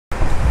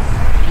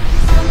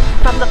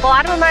From the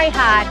bottom of my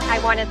heart, I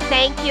want to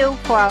thank you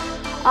for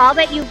all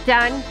that you've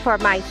done for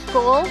my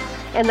school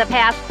in the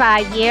past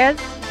 5 years,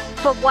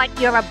 for what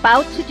you're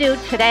about to do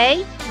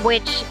today,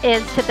 which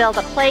is to build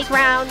a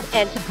playground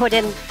and to put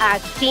in a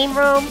STEAM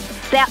room.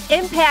 The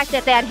impact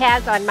that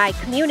has on my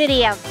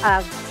community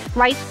of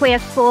Rice Square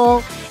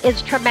School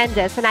is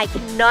tremendous, and I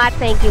cannot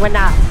thank you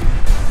enough.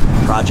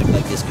 A project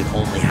like this could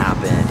only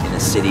happen in a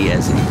city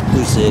as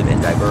inclusive and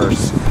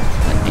diverse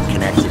and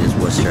connected as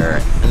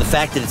Worcester. And the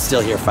fact that it's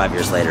still here 5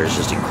 years later is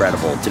just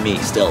incredible to me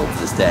still to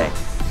this day.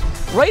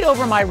 Right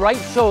over my right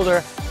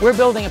shoulder, we're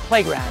building a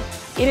playground.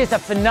 It is a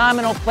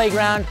phenomenal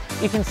playground.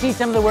 You can see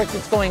some of the work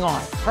that's going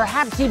on.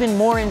 Perhaps even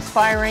more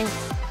inspiring,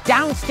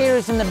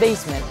 downstairs in the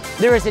basement,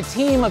 there is a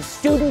team of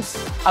students,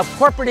 of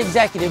corporate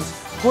executives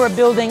who are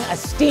building a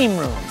STEAM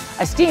room.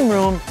 A STEAM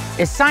room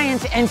is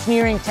science,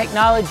 engineering,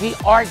 technology,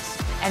 arts,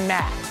 and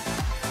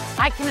math.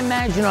 I can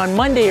imagine on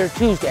Monday or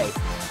Tuesday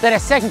that a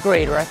second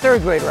grader, a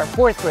third grader, a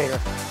fourth grader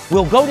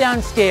will go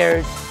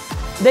downstairs.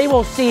 They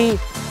will see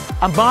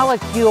a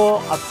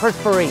molecule of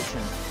perspiration.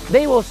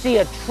 They will see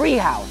a tree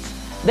house.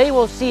 They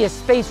will see a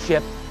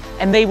spaceship,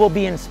 and they will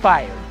be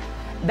inspired.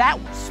 That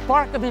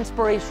spark of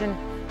inspiration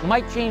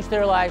might change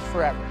their lives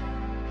forever.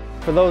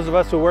 For those of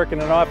us who work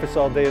in an office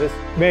all day, this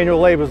manual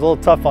labor is a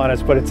little tough on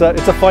us, but it's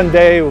a fun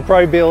day. We'll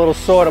probably be a little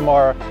sore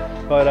tomorrow,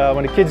 but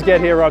when the kids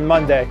get here on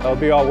Monday, it'll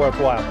be all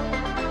worthwhile.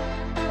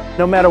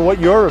 No matter what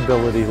your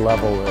ability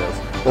level is,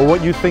 or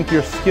what you think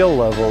your skill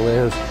level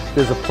is,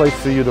 there's a place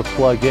for you to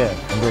plug in.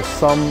 And there's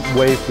some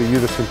way for you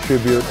to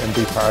contribute and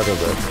be part of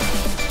it.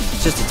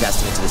 It's just a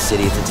testament to the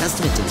city. It's a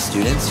testament to the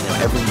students. You know,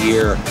 every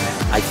year,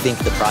 I think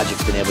the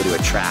project's been able to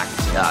attract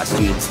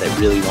students that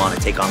really want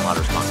to take on a lot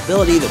of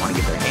responsibility, that want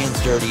to get their hands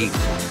dirty,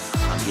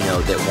 you know,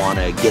 that want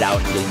to get out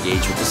and get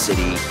engaged with the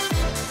city.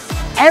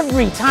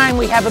 Every time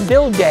we have a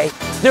build day,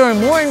 there are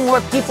more and more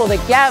people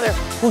that gather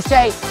who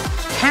say,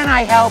 can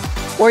I help?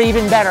 Or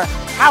even better,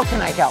 how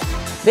can I help?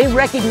 They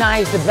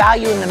recognize the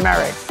value and the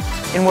merit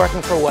in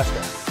working for Worcester.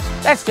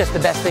 That's just the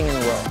best thing in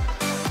the world.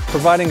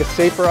 Providing a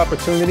safer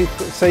opportunity,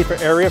 safer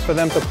area for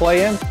them to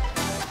play in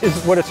is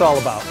what it's all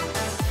about.